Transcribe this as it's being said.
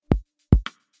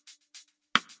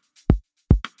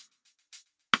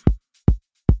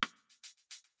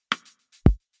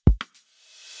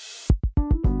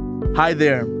Hi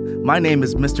there, my name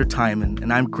is Mr. Timon,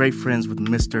 and I'm great friends with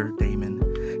Mr. Damon.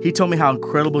 He told me how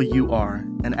incredible you are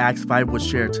and asked if I would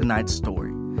share tonight's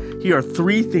story. Here are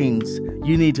 3 things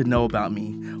you need to know about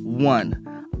me.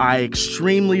 1, I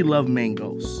extremely love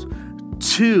mangoes.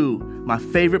 2, my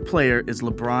favorite player is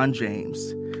LeBron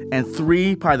James. And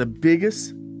 3, probably the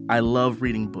biggest, I love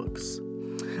reading books.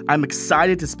 I'm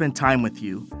excited to spend time with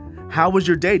you. How was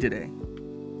your day today?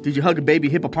 Did you hug a baby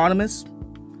hippopotamus?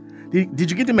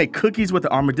 Did you get to make cookies with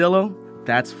an armadillo?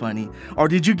 That's funny. Or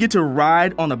did you get to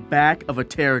ride on the back of a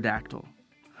pterodactyl?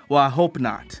 Well, I hope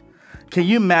not. Can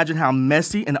you imagine how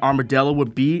messy an armadillo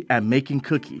would be at making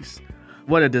cookies?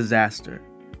 What a disaster.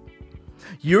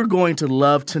 You're going to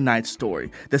love tonight's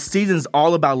story. The season's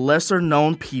all about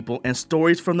lesser-known people and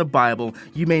stories from the Bible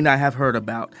you may not have heard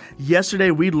about.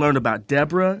 Yesterday, we learned about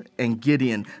Deborah and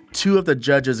Gideon, 2 of the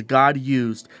judges God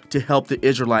used to help the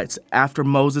Israelites after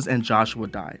Moses and Joshua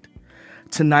died.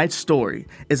 Tonight's story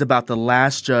is about the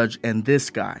last judge, and this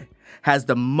guy has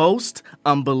the most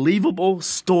unbelievable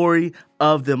story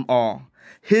of them all.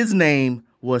 His name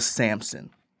was Samson.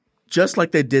 Just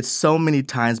like they did so many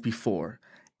times before,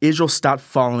 Israel stopped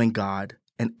following God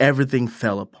and everything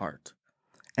fell apart.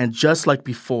 And just like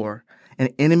before,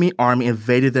 an enemy army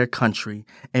invaded their country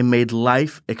and made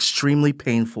life extremely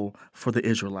painful for the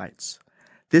Israelites.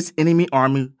 This enemy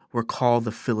army were called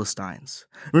the Philistines.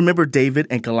 Remember David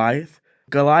and Goliath?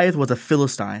 Goliath was a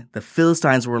Philistine. The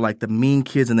Philistines were like the mean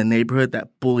kids in the neighborhood that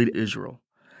bullied Israel.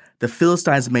 The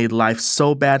Philistines made life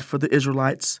so bad for the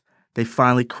Israelites, they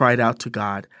finally cried out to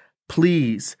God,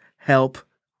 "Please help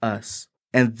us."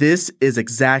 And this is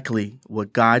exactly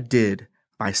what God did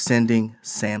by sending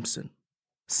Samson.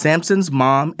 Samson's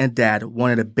mom and dad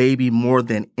wanted a baby more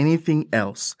than anything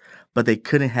else, but they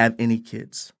couldn't have any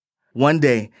kids. One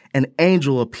day, an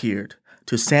angel appeared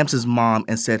to Samson's mom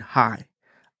and said, "Hi,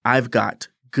 I've got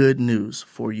good news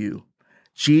for you.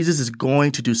 Jesus is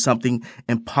going to do something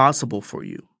impossible for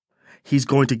you. He's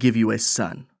going to give you a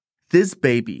son. This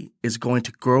baby is going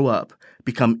to grow up,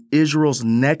 become Israel's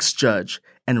next judge,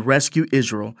 and rescue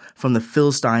Israel from the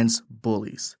Philistines'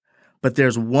 bullies. But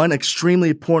there's one extremely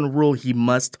important rule he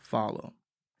must follow.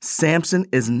 Samson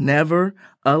is never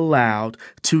allowed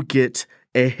to get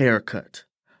a haircut.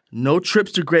 No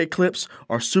trips to Great Clips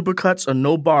or Supercuts or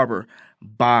no barber.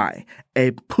 Bye.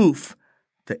 A poof,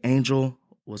 the angel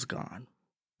was gone.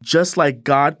 Just like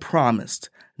God promised,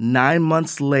 9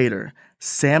 months later,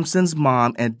 Samson's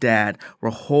mom and dad were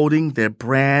holding their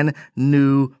brand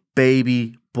new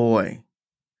baby boy.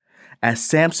 As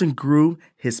Samson grew,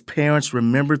 his parents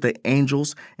remembered the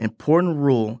angel's important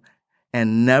rule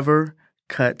and never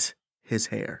cut his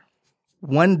hair.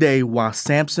 One day, while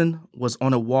Samson was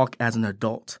on a walk as an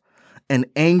adult, an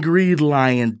angry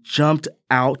lion jumped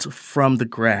out from the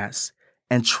grass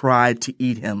and tried to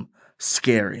eat him.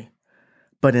 Scary.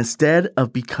 But instead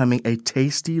of becoming a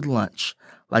tasty lunch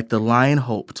like the lion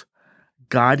hoped,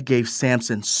 God gave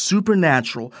Samson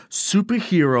supernatural,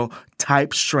 superhero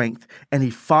type strength, and he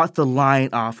fought the lion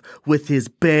off with his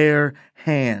bare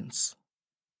hands.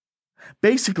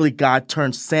 Basically, God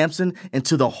turned Samson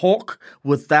into the Hulk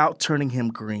without turning him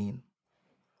green.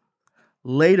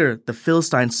 Later, the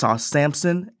Philistines saw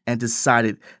Samson and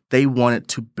decided they wanted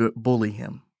to bully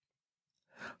him.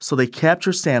 So they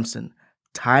captured Samson,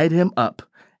 tied him up,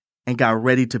 and got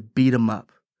ready to beat him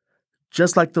up.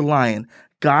 Just like the lion,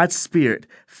 God's Spirit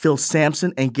filled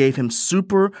Samson and gave him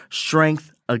super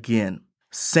strength again.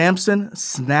 Samson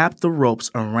snapped the ropes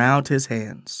around his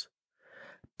hands,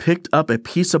 picked up a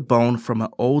piece of bone from an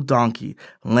old donkey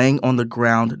laying on the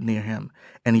ground near him,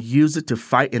 and used it to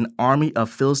fight an army of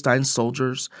Philistine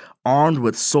soldiers armed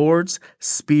with swords,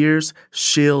 spears,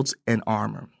 shields, and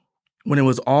armor. When it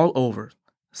was all over,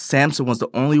 Samson was the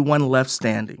only one left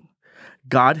standing.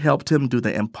 God helped him do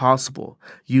the impossible,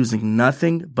 using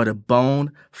nothing but a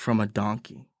bone from a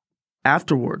donkey.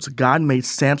 Afterwards, God made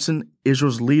Samson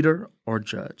Israel's leader or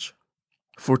judge.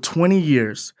 For 20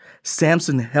 years,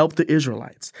 Samson helped the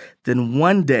Israelites. Then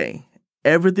one day,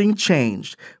 everything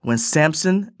changed when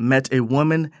Samson met a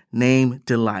woman named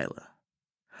Delilah.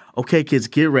 Okay, kids,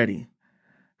 get ready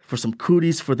for some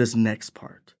cooties for this next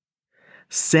part.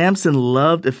 Samson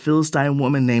loved a Philistine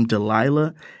woman named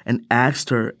Delilah and asked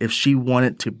her if she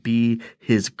wanted to be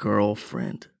his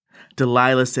girlfriend.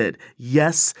 Delilah said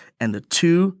yes, and the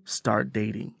two start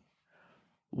dating.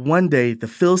 One day, the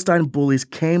Philistine bullies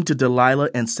came to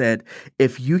Delilah and said,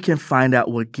 "If you can find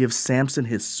out what gives Samson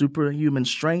his superhuman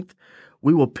strength,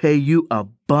 we will pay you a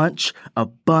bunch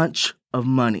of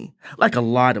money, like a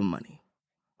lot of money."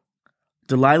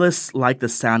 Delilah liked the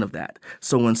sound of that,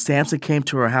 so when Samson came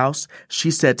to her house,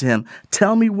 she said to him,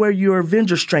 "Tell me where your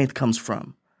avenger strength comes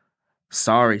from."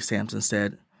 "Sorry," Samson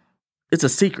said. "It's a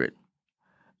secret."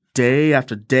 Day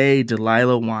after day,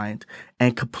 Delilah whined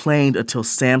and complained until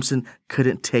Samson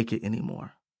couldn't take it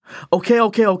anymore. Okay.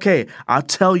 I'll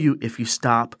tell you if you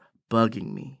stop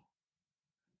bugging me.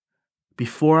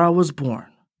 Before I was born,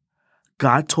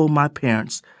 God told my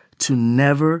parents to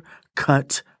never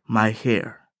cut my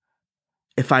hair.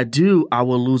 If I do, I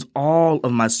will lose all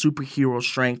of my superhero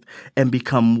strength and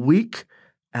become weak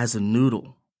as a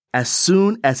noodle. As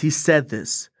soon as he said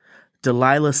this,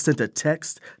 Delilah sent a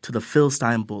text to the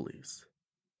Philistine bullies.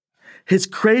 "His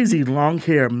crazy long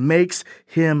hair makes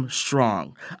him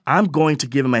strong. I'm going to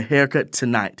give him a haircut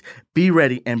tonight. Be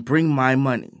ready and bring my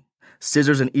money."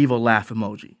 Scissors and evil laugh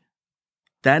emoji.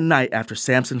 That night, after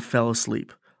Samson fell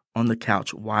asleep on the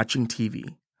couch watching TV,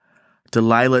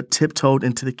 Delilah tiptoed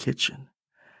into the kitchen,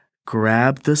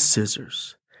 grabbed the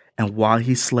scissors, and while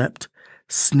he slept,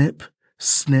 snip,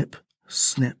 snip,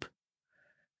 snip,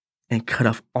 and cut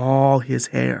off all his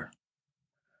hair.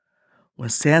 When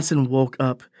Samson woke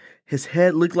up, his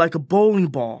head looked like a bowling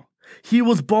ball. He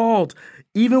was bald.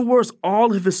 Even worse,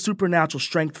 all of his supernatural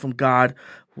strength from God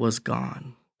was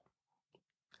gone.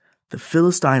 The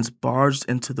Philistines barged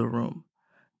into the room,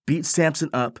 beat Samson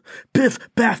up, biff,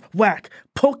 baff, whack,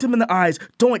 poked him in the eyes,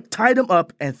 doink, tied him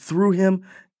up, and threw him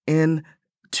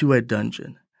into a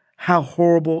dungeon. How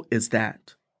horrible is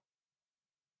that?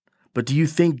 But do you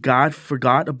think God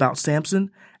forgot about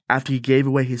Samson after he gave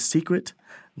away his secret?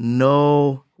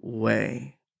 No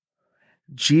way.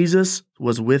 Jesus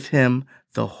was with him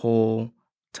the whole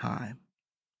time.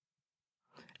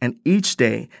 And each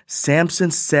day,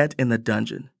 Samson sat in the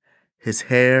dungeon. His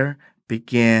hair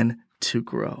began to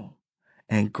grow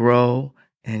and grow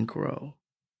and grow.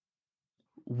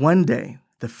 One day,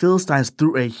 the Philistines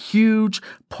threw a huge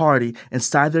party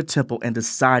inside their temple and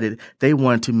decided they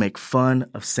wanted to make fun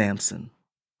of Samson.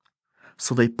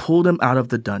 So they pulled him out of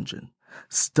the dungeon,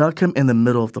 stuck him in the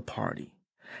middle of the party.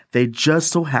 They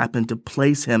just so happened to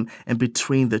place him in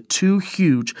between the two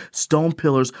huge stone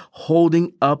pillars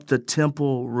holding up the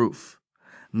temple roof.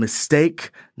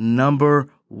 Mistake number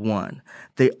one.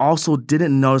 They also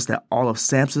didn't notice that all of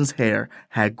Samson's hair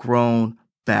had grown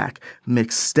back.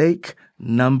 Mistake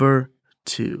number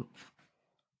two.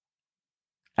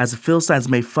 As the Philistines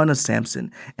made fun of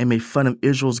Samson and made fun of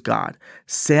Israel's God,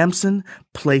 Samson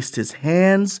placed his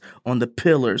hands on the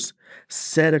pillars,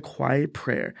 said a quiet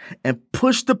prayer, and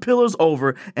pushed the pillars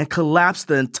over and collapsed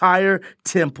the entire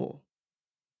temple.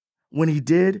 When he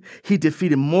did, he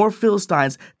defeated more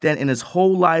Philistines than in his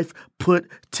whole life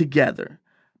put together.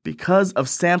 Because of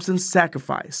Samson's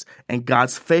sacrifice and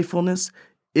God's faithfulness,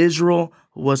 Israel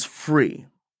was free.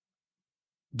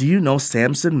 Do you know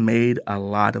Samson made a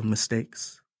lot of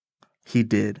mistakes? He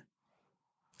did.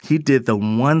 He did the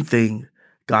one thing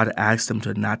God asked him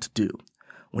to not to do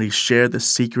when he shared the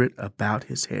secret about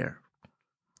his hair.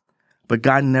 But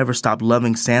God never stopped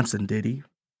loving Samson, did he?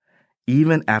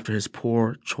 Even after his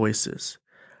poor choices,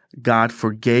 God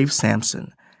forgave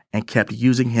Samson and kept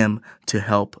using him to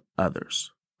help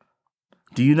others.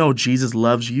 Do you know Jesus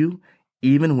loves you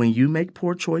even when you make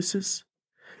poor choices?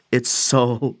 It's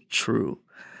so true.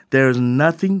 There is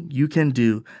nothing you can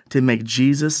do to make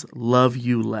Jesus love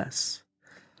you less.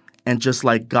 And just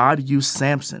like God used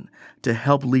Samson to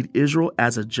help lead Israel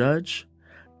as a judge,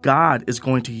 God is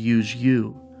going to use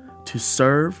you to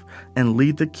serve and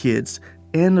lead the kids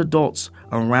and adults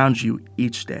around you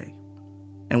each day.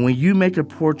 And when you make a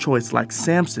poor choice like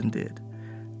Samson did,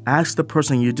 ask the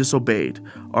person you disobeyed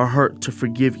or hurt to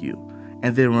forgive you.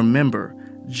 And then remember,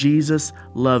 Jesus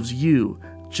loves you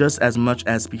just as much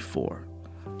as before.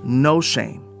 No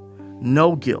shame,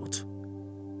 no guilt.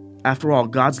 After all,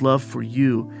 God's love for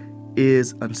you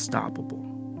is unstoppable.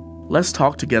 Let's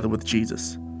talk together with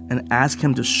Jesus and ask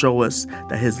him to show us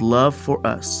that his love for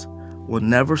us will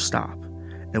never stop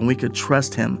and we could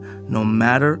trust him no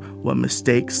matter what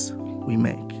mistakes we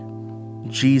make.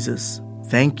 Jesus,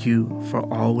 thank you for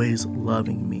always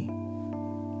loving me.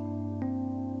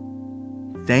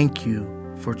 Thank you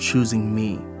for choosing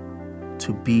me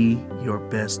to be your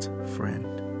best friend.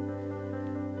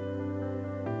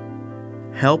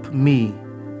 Help me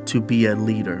to be a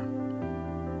leader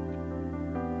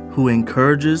who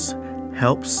encourages,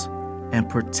 helps, and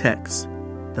protects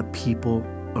the people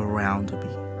around me.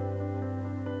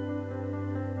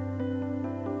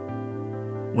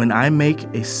 When I make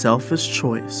a selfish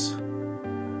choice,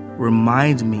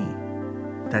 remind me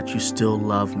that you still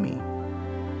love me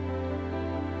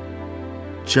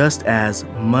just as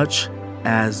much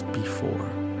as before.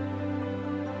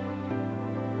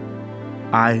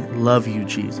 I love you,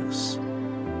 Jesus.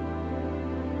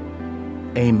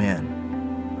 Amen.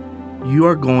 You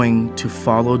are going to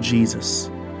follow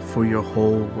Jesus for your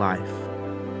whole life.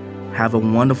 Have a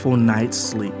wonderful night's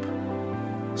sleep,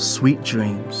 sweet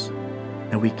dreams,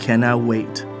 and we cannot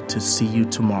wait to see you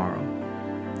tomorrow.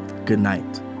 Good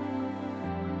night.